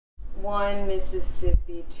1,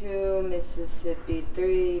 Mississippi 2, Mississippi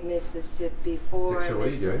 3, Mississippi 4, Dixon, what are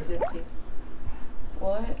you doing? Mississippi.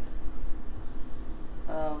 What?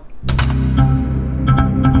 Oh.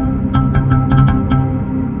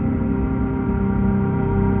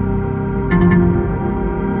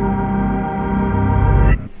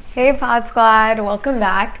 Hey Pod Squad, welcome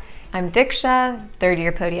back. I'm Diksha,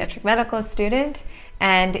 third-year podiatric medical student,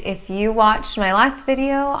 and if you watched my last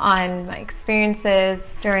video on my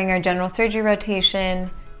experiences during our general surgery rotation,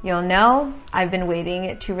 you'll know I've been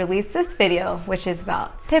waiting to release this video, which is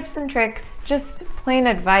about tips and tricks, just plain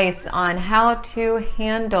advice on how to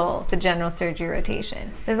handle the general surgery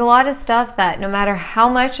rotation. There's a lot of stuff that no matter how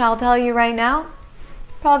much I'll tell you right now,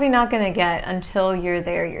 probably not gonna get until you're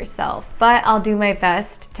there yourself, but I'll do my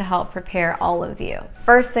best to help prepare all of you.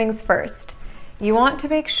 First things first, you want to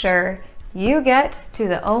make sure you get to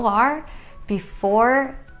the OR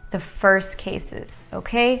before the first cases,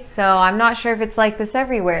 okay? So I'm not sure if it's like this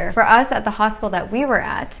everywhere. For us at the hospital that we were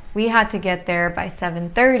at, we had to get there by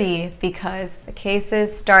 7:30 because the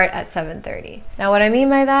cases start at 7:30. Now what I mean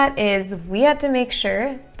by that is we had to make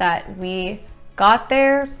sure that we got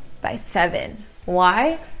there by 7.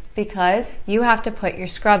 Why? Because you have to put your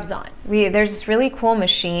scrubs on. There's this really cool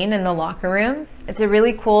machine in the locker rooms. It's a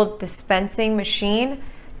really cool dispensing machine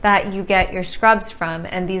that you get your scrubs from,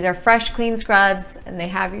 and these are fresh, clean scrubs, and they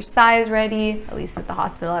have your size ready, at least at the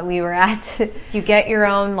hospital that we were at. You get your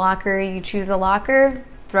own locker, you choose a locker,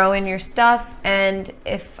 throw in your stuff, and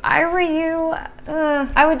if I were you,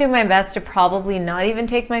 I would do my best to probably not even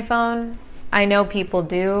take my phone. I know people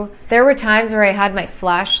do. There were times where I had my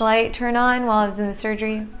flashlight turn on while I was in the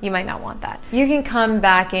surgery. You might not want that. You can come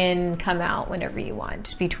back in, come out whenever you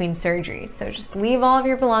want between surgeries. So just leave all of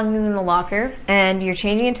your belongings in the locker and you're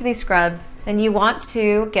changing into these scrubs and you want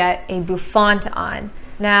to get a bouffant on.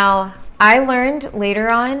 Now, I learned later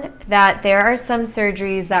on that there are some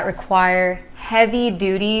surgeries that require heavy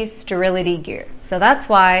duty sterility gear. So that's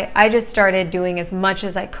why I just started doing as much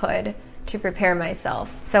as I could to prepare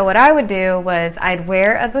myself. So what I would do was I'd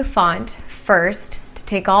wear a bouffant first to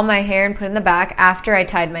take all my hair and put it in the back after I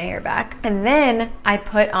tied my hair back. And then I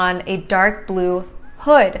put on a dark blue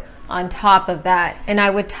hood on top of that. And I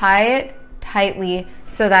would tie it tightly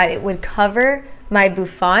so that it would cover my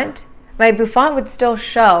bouffant. My bouffant would still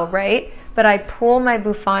show, right? But I'd pull my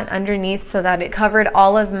bouffant underneath so that it covered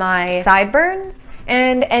all of my sideburns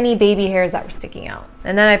and any baby hairs that were sticking out.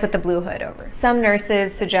 And then I put the blue hood over. Some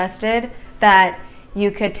nurses suggested that you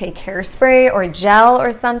could take hairspray or gel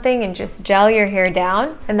or something and just gel your hair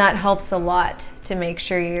down, and that helps a lot to make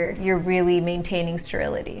sure you're really maintaining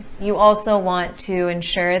sterility. You also want to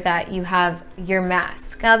ensure that you have your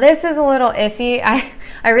mask. Now this is a little iffy.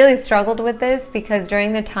 I really struggled with this because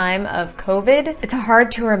during the time of COVID, it's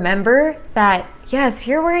hard to remember that yes,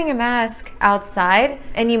 you're wearing a mask outside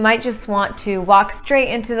and you might just want to walk straight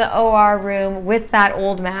into the OR room with that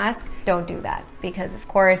old mask. Don't do that because of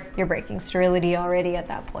course you're breaking sterility already at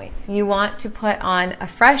that point. You want to put on a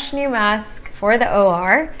fresh new mask for the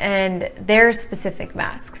OR, and there's specific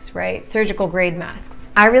masks, right? Surgical grade masks.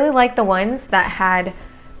 I really like the ones that had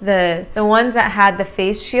the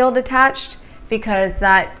face shield attached because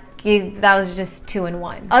that was just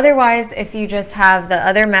 2-in-1. Otherwise, if you just have the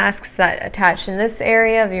other masks that attach in this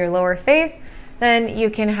area of your lower face, then you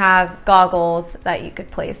can have goggles that you could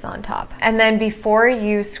place on top. And then before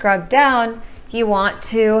you scrub down, you want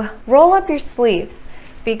to roll up your sleeves,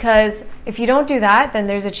 because if you don't do that, then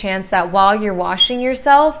there's a chance that while you're washing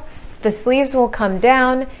yourself, the sleeves will come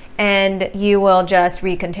down and you will just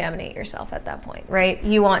recontaminate yourself at that point, right?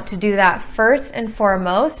 You want to do that first and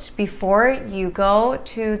foremost before you go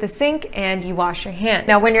to the sink and you wash your hand.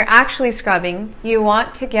 Now, when you're actually scrubbing, you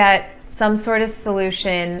want to get some sort of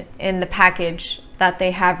solution in the package that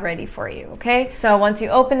they have ready for you, okay? So once you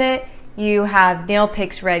open it, you have nail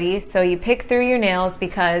picks ready, so you pick through your nails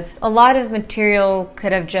because a lot of material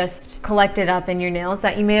could have just collected up in your nails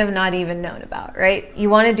that you may have not even known about, right? You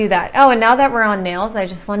want to do that. Oh, and now that we're on nails, I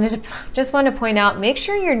just want to point out, make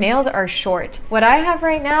sure your nails are short. What I have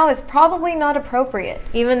right now is probably not appropriate,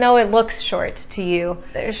 even though it looks short to you.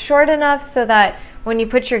 They're short enough so that when you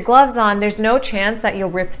put your gloves on, there's no chance that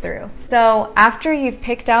you'll rip through. So after you've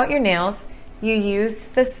picked out your nails, you use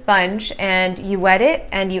the sponge and you wet it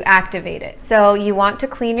and you activate it. So you want to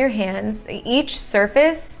clean your hands, each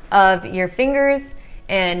surface of your fingers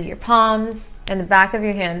and your palms and the back of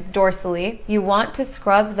your hand dorsally. You want to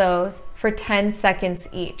scrub those for 10 seconds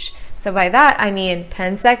each. So by that, I mean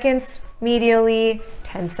 10 seconds medially,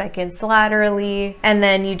 10 seconds laterally, and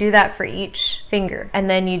then you do that for each finger. And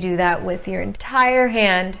then you do that with your entire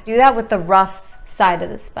hand. Do that with the rough side of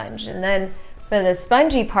the sponge, and then For the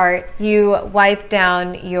spongy part, you wipe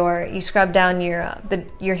down you scrub down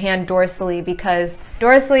your hand dorsally, because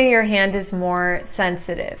dorsally your hand is more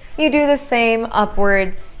sensitive. You do the same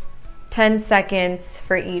upwards, 10 seconds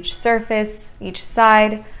for each surface, each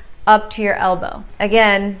side, up to your elbow.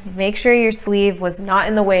 Again, make sure your sleeve was not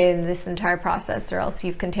in the way in this entire process, or else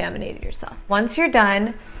you've contaminated yourself. Once you're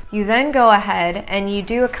done, you then go ahead and you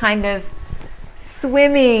do a kind of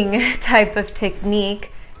swimming type of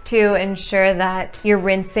technique to ensure that you're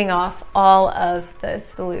rinsing off all of the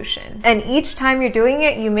solution. And each time you're doing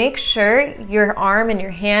it, you make sure your arm and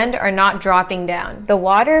your hand are not dropping down. The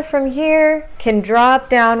water from here can drop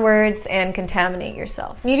downwards and contaminate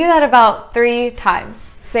yourself. You do that about 3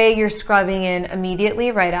 times. Say you're scrubbing in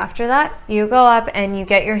immediately right after that. You go up and you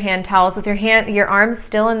get your hand towels with your arms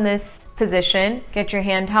still in this position. Get your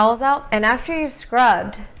hand towels out. And after you've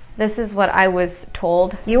scrubbed, this is what I was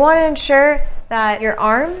told. You want to ensure that your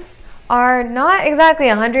arms are not exactly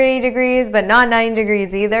 180 degrees, but not 90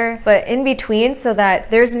 degrees either, but in between, so that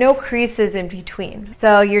there's no creases in between.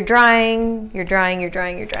 So you're drying. You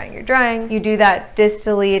do that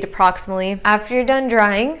distally approximately. After you're done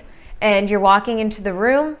drying and you're walking into the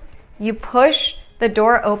room, you push the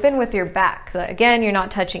door open with your back. So again, you're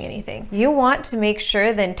not touching anything. You want to make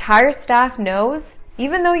sure the entire staff knows,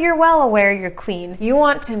 even though you're well aware you're clean, you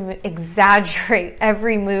want to exaggerate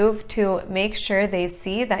every move to make sure they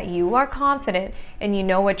see that you are confident and you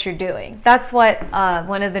know what you're doing. That's what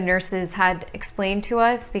one of the nurses had explained to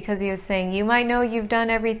us, because he was saying, you might know you've done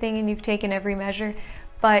everything and you've taken every measure,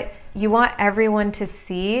 but you want everyone to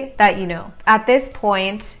see that you know. At this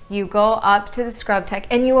point, you go up to the scrub tech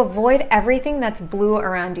and you avoid everything that's blue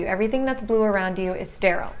around you. Everything that's blue around you is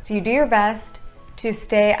sterile. So you do your best to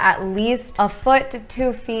stay at least a foot to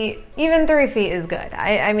 2 feet, even 3 feet is good.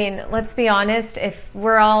 I mean, let's be honest, if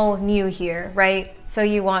we're all new here, right? So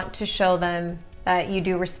you want to show them that you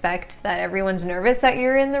do respect that everyone's nervous that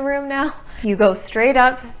you're in the room now. You go straight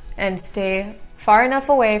up and stay far enough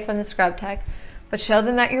away from the scrub tech, but show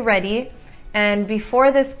them that you're ready. And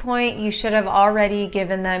before this point, you should have already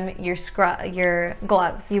given them your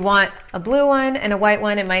gloves. You want a blue one and a white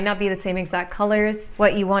one. It might not be the same exact colors.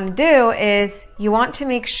 What you want to do is you want to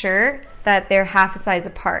make sure that they're half a size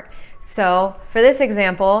apart. So for this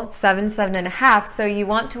example, 7.5. So you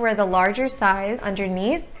want to wear the larger size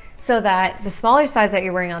underneath, so that the smaller size that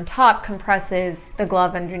you're wearing on top compresses the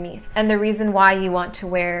glove underneath. And the reason why you want to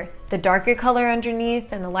wear the darker color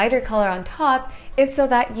underneath and the lighter color on top is so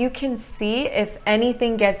that you can see if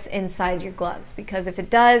anything gets inside your gloves. Because if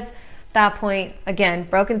it does, at that point, again,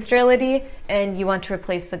 broken sterility, and you want to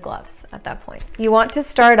replace the gloves at that point. You want to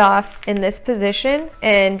start off in this position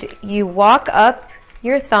and you walk up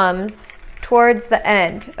your thumbs towards the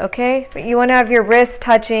end, okay? But you want to have your wrists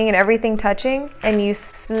touching and everything touching, and you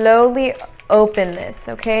slowly open this,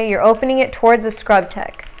 okay? You're opening it towards the scrub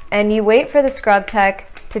tech, and you wait for the scrub tech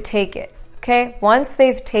to take it, okay? Once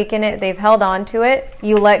they've taken it, they've held on to it,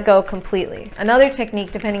 you let go completely. Another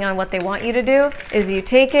technique, depending on what they want you to do, is you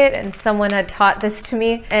take it, and someone had taught this to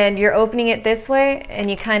me, and you're opening it this way, and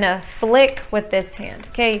you kind of flick with this hand,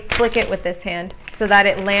 okay? Flick it with this hand so that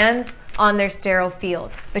it lands on their sterile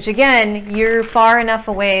field, which again, you're far enough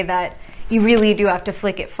away that you really do have to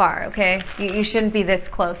flick it far, okay? You shouldn't be this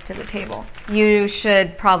close to the table. You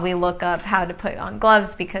should probably look up how to put on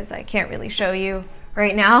gloves, because I can't really show you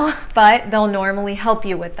right now, but they'll normally help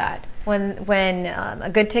you with that. When a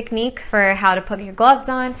good technique for how to put your gloves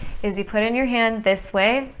on is you put in your hand this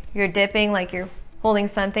way, you're dipping like you're holding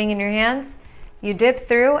something in your hands, you dip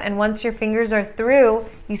through, and once your fingers are through,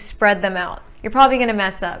 you spread them out. You're probably gonna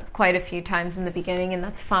mess up quite a few times in the beginning, and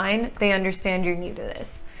that's fine. They understand you're new to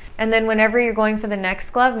this. And then whenever you're going for the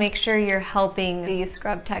next glove, make sure you're helping the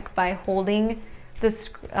scrub tech by holding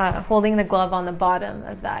the glove on the bottom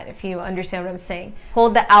of that, if you understand what I'm saying.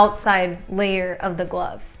 Hold the outside layer of the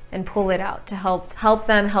glove and pull it out to help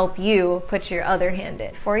them help you put your other hand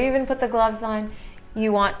in. Before you even put the gloves on,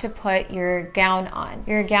 you want to put your gown on.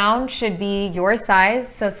 Your gown should be your size.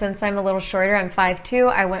 So since I'm a little shorter, I'm 5'2",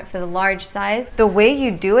 I went for the large size. The way you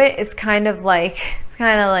do it is kind of like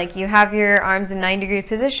you have your arms in 90-degree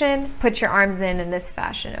position, put your arms in this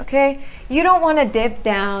fashion, okay? You don't want to dip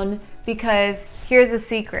down, because here's a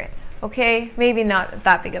secret, okay? Maybe not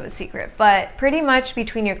that big of a secret, but pretty much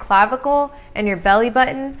between your clavicle and your belly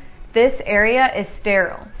button, this area is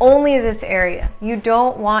sterile. Only this area. You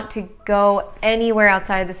don't want to go anywhere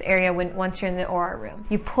outside of this area once you're in the OR room.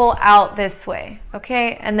 You pull out this way,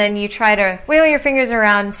 okay? And then you try to wiggle your fingers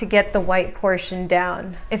around to get the white portion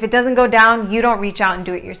down. If it doesn't go down, you don't reach out and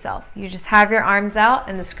do it yourself. You just have your arms out,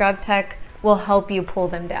 and the scrub tech will help you pull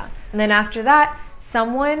them down. And then after that,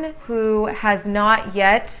 someone who has not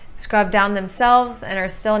yet scrubbed down themselves and are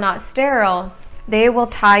still not sterile, they will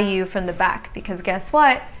tie you from the back, because guess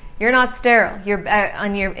what? You're not sterile. You're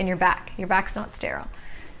in your back. Your back's not sterile.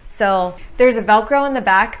 So there's a Velcro in the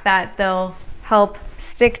back that they'll help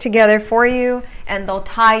stick together for you, and they'll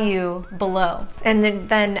tie you below. And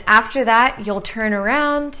then after that, you'll turn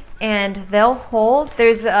around and they'll hold.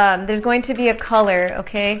 There's going to be a color,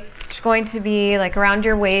 okay? It's going to be like around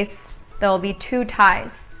your waist. There'll be 2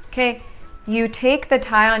 ties, okay? You take the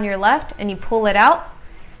tie on your left and you pull it out,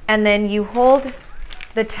 and then you hold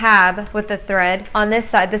the tab with the thread on this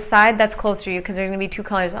side, the side that's closer to you, because there's going to be 2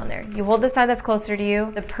 colors on there. You hold the side that's closer to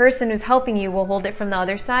you. The person who's helping you will hold it from the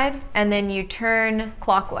other side, and then you turn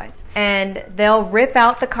clockwise. And they'll rip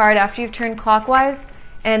out the card after you've turned clockwise,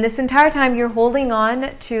 and this entire time you're holding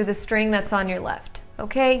on to the string that's on your left.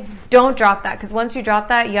 Okay, don't drop that, because once you drop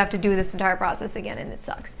that, you have to do this entire process again, and it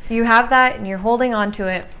sucks. You have that and you're holding on to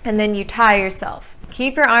it, and then you tie yourself.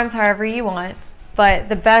 Keep your arms however you want, but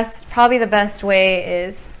probably the best way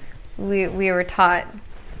is, we were taught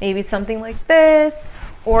maybe something like this,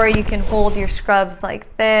 or you can hold your scrubs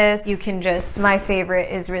like this. You can just, my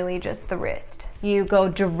favorite is really just the wrist. You go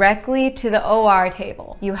directly to the OR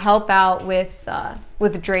table. You help out with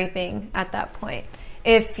draping at that point,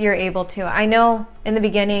 if you're able to. I know in the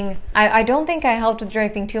beginning, I don't think I helped with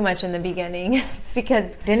draping too much in the beginning. It's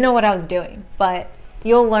because I didn't know what I was doing, but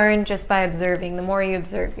you'll learn just by observing. The more you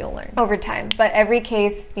observe, you'll learn over time. But every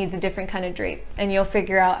case needs a different kind of drape, and you'll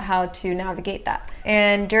figure out how to navigate that.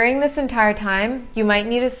 And during this entire time, you might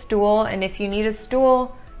need a stool, and if you need a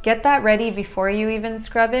stool, get that ready before you even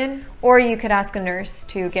scrub in, or you could ask a nurse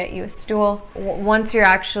to get you a stool. Once you're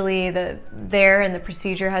actually there and the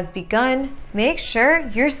procedure has begun, make sure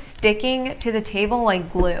you're sticking to the table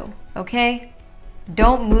like glue, okay?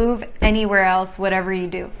 Don't move anywhere else, whatever you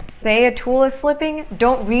do. Say a tool is slipping,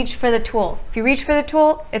 don't reach for the tool. If you reach for the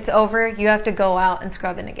tool, it's over. You have to go out and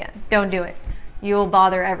scrub in again. Don't do it. You will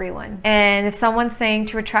bother everyone. And if someone's saying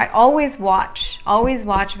to retract, always watch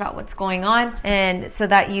about what's going on, and so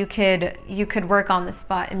that you could work on the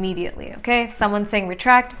spot immediately, okay? If someone's saying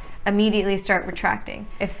retract, immediately start retracting.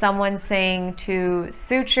 If someone's saying to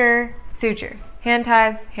suture, suture. Hand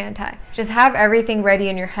ties, hand tie. Just have everything ready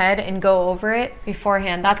in your head and go over it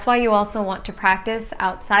beforehand. That's why you also want to practice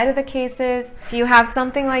outside of the cases. If you have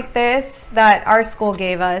something like this that our school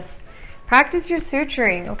gave us, practice your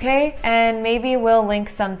suturing, okay? And maybe we'll link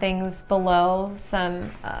some things below, some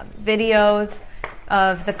videos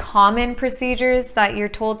of the common procedures that you're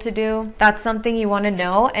told to do. That's something you want to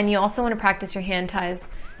know, and you also want to practice your hand ties.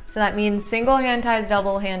 So that means single hand ties,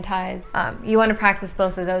 double hand ties. You want to practice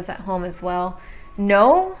both of those at home as well.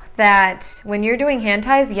 Know that when you're doing hand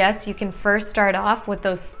ties, yes, you can first start off with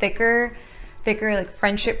those thicker like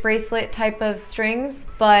friendship bracelet type of strings,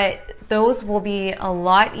 but those will be a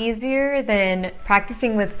lot easier than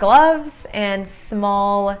practicing with gloves and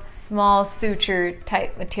small suture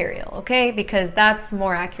type material, okay? Because that's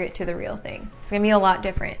more accurate to the real thing. It's gonna be a lot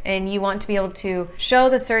different, and you want to be able to show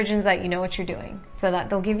the surgeons that you know what you're doing, so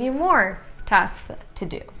that they'll give you more tasks to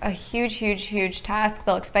do. A huge task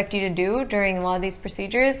they'll expect you to do during a lot of these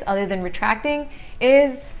procedures, other than retracting,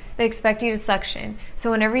 is they expect you to suction.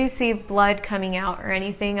 So whenever you see blood coming out or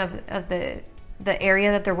anything of the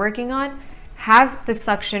area that they're working on, have the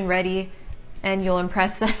suction ready, and you'll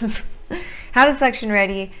impress them. Have the suction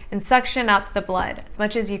ready and suction up the blood as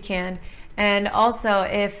much as you can. And also,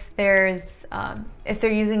 if they're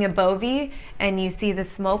using a Bovie and you see the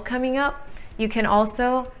smoke coming up, you can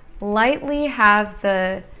also lightly have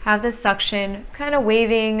the suction kind of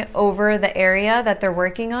waving over the area that they're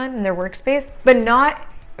working on in their workspace, but not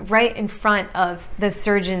right in front of the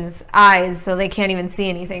surgeon's eyes, so they can't even see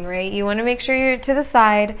anything, right? You want to make sure you're to the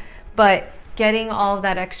side, but getting all of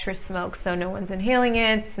that extra smoke so no one's inhaling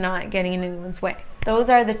it, it's not getting in anyone's way. Those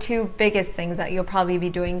are the 2 biggest things that you'll probably be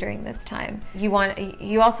doing during this time. You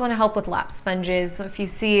also want to help with lap sponges. So if you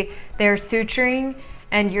see they're suturing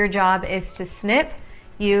and your job is to snip,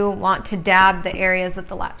 you want to dab the areas with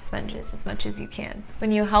the lap sponges as much as you can.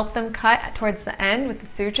 When you help them cut towards the end with the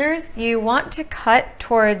sutures, you want to cut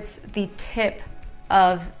towards the tip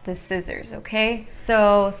of the scissors, okay?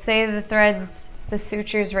 So say the threads, the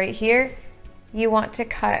sutures right here, you want to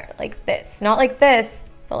cut like this. Not like this,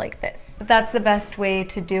 but like this. But that's the best way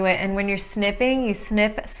to do it. And when you're snipping, you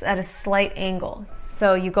snip at a slight angle.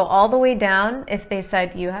 So you go all the way down. If they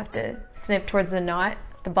said you have to snip towards the knot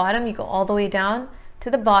at the bottom, you go all the way down to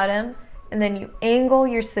the bottom, and then you angle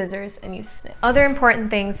your scissors and you snip. Other important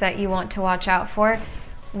things that you want to watch out for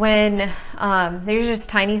when, they're just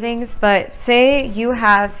tiny things, but say you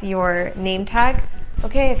have your name tag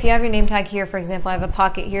Okay, if you have your name tag here, for example, I have a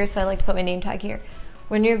pocket here, so I like to put my name tag here.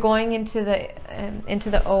 When you're going into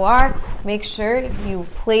the OR, make sure you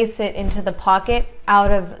place it into the pocket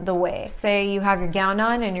out of the way. Say you have your gown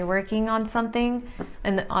on and you're working on something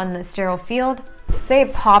on the sterile field. Say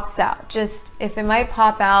it pops out. Just if it might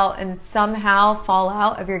pop out and somehow fall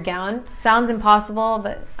out of your gown, sounds impossible,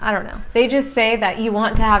 but I don't know. They just say that you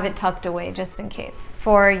want to have it tucked away just in case.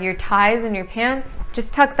 For your ties and your pants,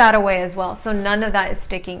 just tuck that away as well, so none of that is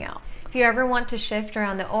sticking out. If you ever want to shift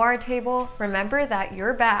around the OR table, remember that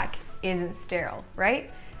your back isn't sterile,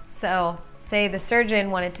 right? So say the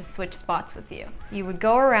surgeon wanted to switch spots with you. You would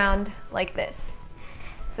go around like this.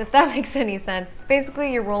 So if that makes any sense,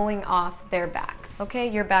 basically you're rolling off their back, okay?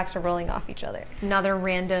 Your backs are rolling off each other. Another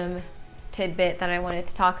random tidbit that I wanted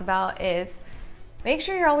to talk about is make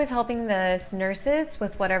sure you're always helping the nurses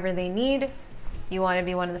with whatever they need. You want to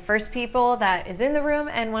be one of the first people that is in the room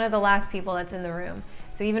and one of the last people that's in the room.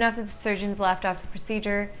 So even after the surgeon's left after the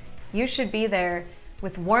procedure, you should be there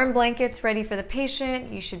with warm blankets ready for the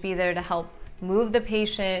patient. You should be there to help move the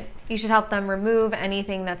patient. You should help them remove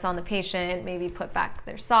anything that's on the patient, maybe put back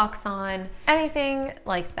their socks on, anything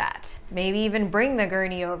like that. Maybe even bring the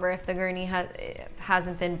gurney over if the gurney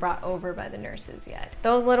hasn't been brought over by the nurses yet.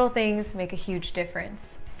 Those little things make a huge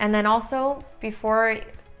difference. And then also, before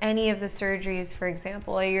any of the surgeries, for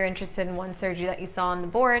example, you're interested in one surgery that you saw on the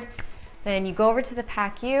board, then you go over to the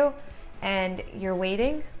PACU and you're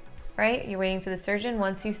waiting, right? You're waiting for the surgeon.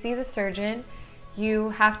 Once you see the surgeon, you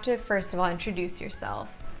have to first of all introduce yourself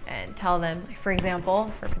and tell them, for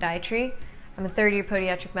example, for podiatry, I'm a third-year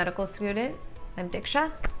podiatric medical student. I'm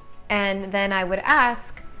Diksha. And then I would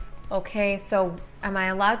ask, okay, so am I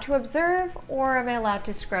allowed to observe or am I allowed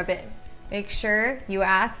to scrub in? Make sure you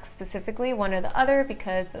ask specifically one or the other,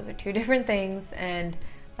 because those are two different things, and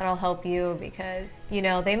that'll help you because, you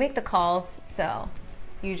know, they make the calls, so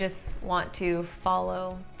you just want to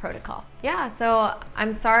follow protocol. Yeah, so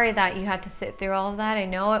I'm sorry that you had to sit through all of that. I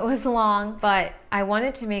know it was long, but I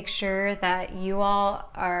wanted to make sure that you all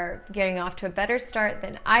are getting off to a better start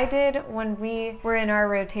than I did when we were in our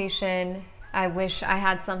rotation. I wish I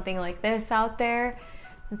had something like this out there.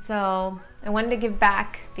 And so I wanted to give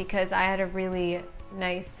back because I had a really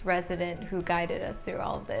nice resident who guided us through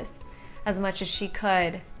all of this as much as she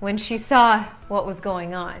could when she saw what was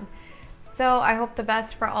going on. So I hope the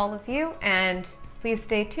best for all of you, and please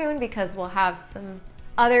stay tuned because we'll have some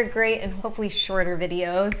other great and hopefully shorter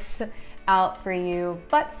videos out for you,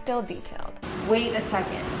 but still detailed. Wait a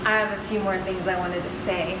second, I have a few more things I wanted to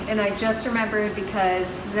say, and I just remembered because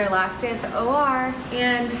this is our last day at the OR,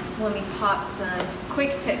 and let me pop some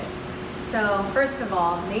quick tips. So first of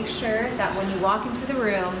all, make sure that when you walk into the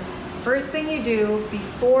room, first thing you do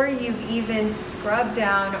before you've even scrubbed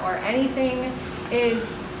down or anything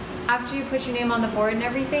is, after you put your name on the board and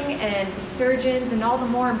everything, and the surgeons and all the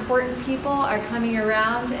more important people are coming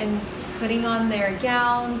around and putting on their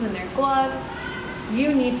gowns and their gloves,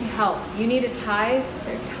 you need to help. You need to tie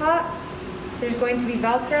their tops. There's going to be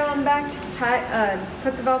Velcro on the back.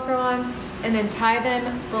 Put the Velcro on and then tie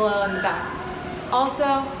them below in the back.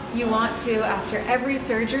 Also, you want to, after every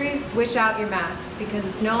surgery, switch out your masks because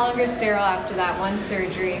it's no longer sterile after that one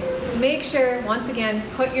surgery. Make sure, once again,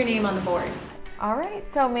 put your name on the board. All right,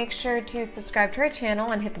 so make sure to subscribe to our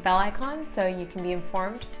channel and hit the bell icon so you can be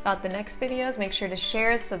informed about the next videos. Make sure to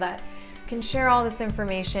share so that you can share all this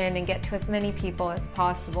information and get to as many people as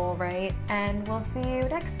possible, right? And we'll see you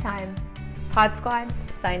next time. Pod Squad,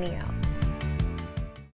 signing out.